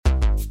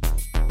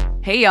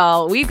Hey,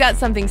 y'all, we've got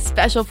something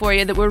special for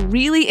you that we're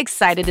really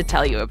excited to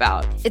tell you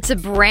about. It's a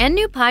brand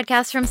new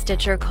podcast from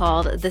Stitcher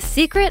called The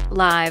Secret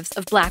Lives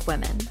of Black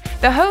Women.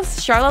 The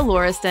hosts, Charla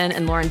Lauriston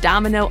and Lauren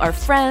Domino, are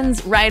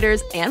friends,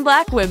 writers, and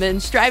Black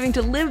women striving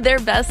to live their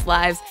best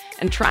lives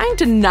and trying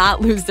to not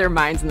lose their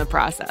minds in the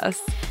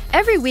process.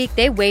 Every week,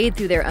 they wade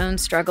through their own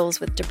struggles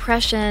with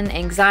depression,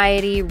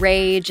 anxiety,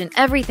 rage, and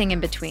everything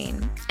in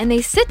between. And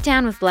they sit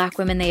down with Black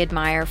women they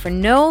admire for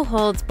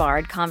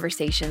no-holds-barred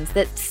conversations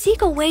that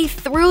seek a way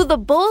through the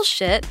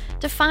bullshit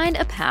to find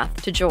a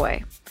path to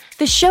joy.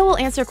 The show will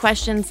answer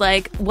questions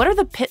like, what are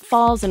the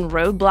pitfalls and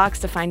roadblocks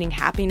to finding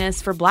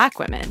happiness for Black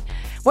women?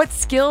 What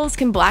skills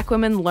can Black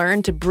women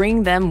learn to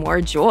bring them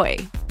more joy?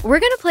 We're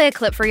going to play a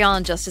clip for y'all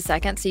in just a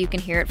second so you can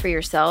hear it for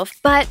yourself,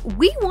 but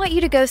we want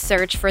you to go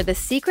search for The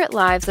Secret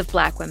Lives of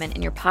Black Women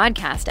in your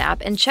podcast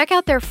app and check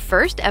out their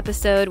first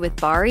episode with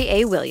Bari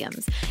A.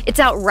 Williams. It's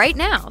out right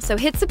now, so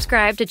hit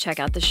subscribe to check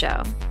out the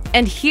show.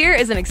 And here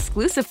is an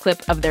exclusive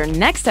clip of their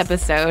next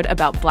episode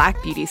about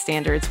Black beauty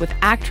standards with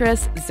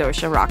actress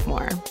Zosha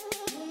Rockmore.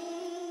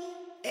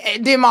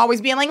 Them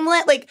always being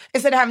like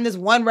instead of having this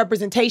one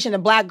representation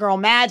of Black girl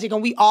magic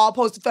and we all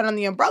supposed to fit on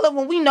the umbrella,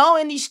 when we know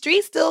in these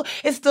streets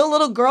it's still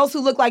little girls who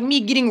look like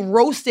me getting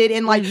roasted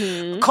and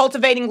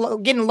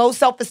getting low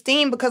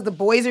self-esteem because the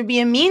boys are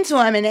being mean to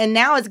them. And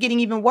now it's getting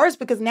even worse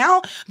because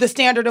now the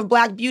standard of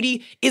Black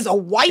beauty is a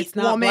white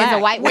woman. It's a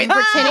white woman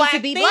pretending to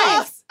be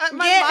Black.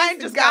 My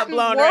mind just got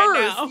blown right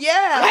now.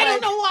 Yeah. I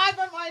don't know why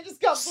my mind just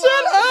got blown.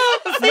 Shut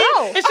up.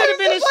 No. It should have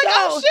been a show.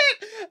 Oh,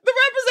 shit. The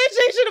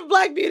representation of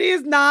Black beauty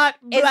is not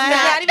Black. It's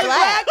not even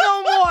Black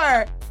no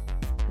more.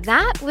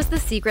 That was The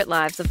Secret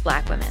Lives of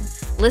Black Women.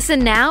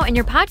 Listen now in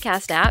your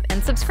podcast app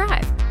and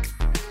subscribe.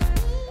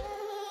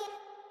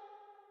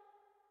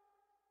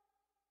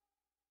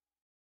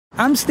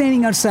 I'm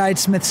standing outside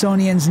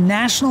Smithsonian's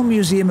National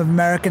Museum of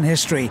American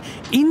History.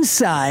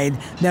 Inside,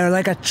 there are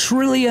like 1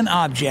 trillion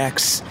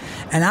objects,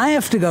 and I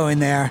have to go in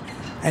there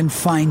and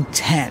find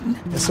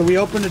 10. So we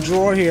open a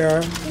drawer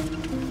here,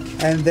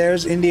 and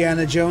there's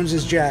Indiana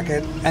Jones's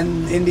jacket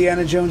and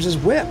Indiana Jones's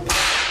whip.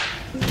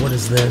 What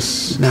is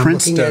this?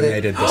 Prince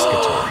donated this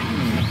guitar.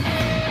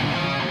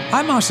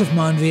 I'm Asif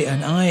Manvi,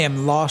 and I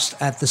am lost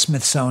at the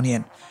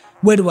Smithsonian.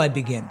 Where do I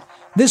begin?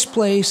 This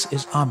place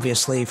is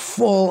obviously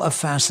full of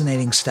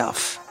fascinating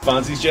stuff.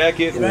 Fonzie's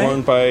jacket,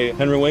 worn by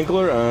Henry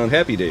Winkler on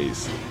Happy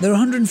Days. There are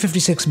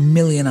 156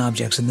 million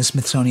objects in the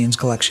Smithsonian's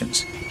collections.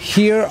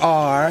 Here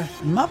are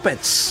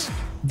Muppets.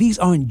 These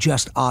aren't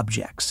just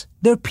objects.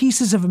 They're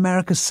pieces of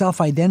America's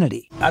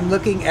self-identity. I'm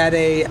looking at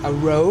a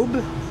robe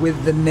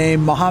with the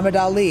name Muhammad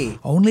Ali.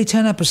 Only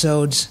 10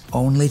 episodes,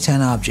 only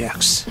 10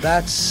 objects.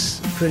 That's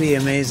pretty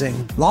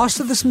amazing. Lost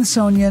at the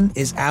Smithsonian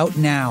is out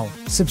now.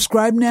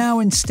 Subscribe now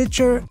in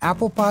Stitcher,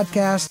 Apple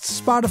Podcasts,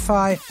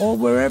 Spotify, or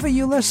wherever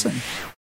you listen.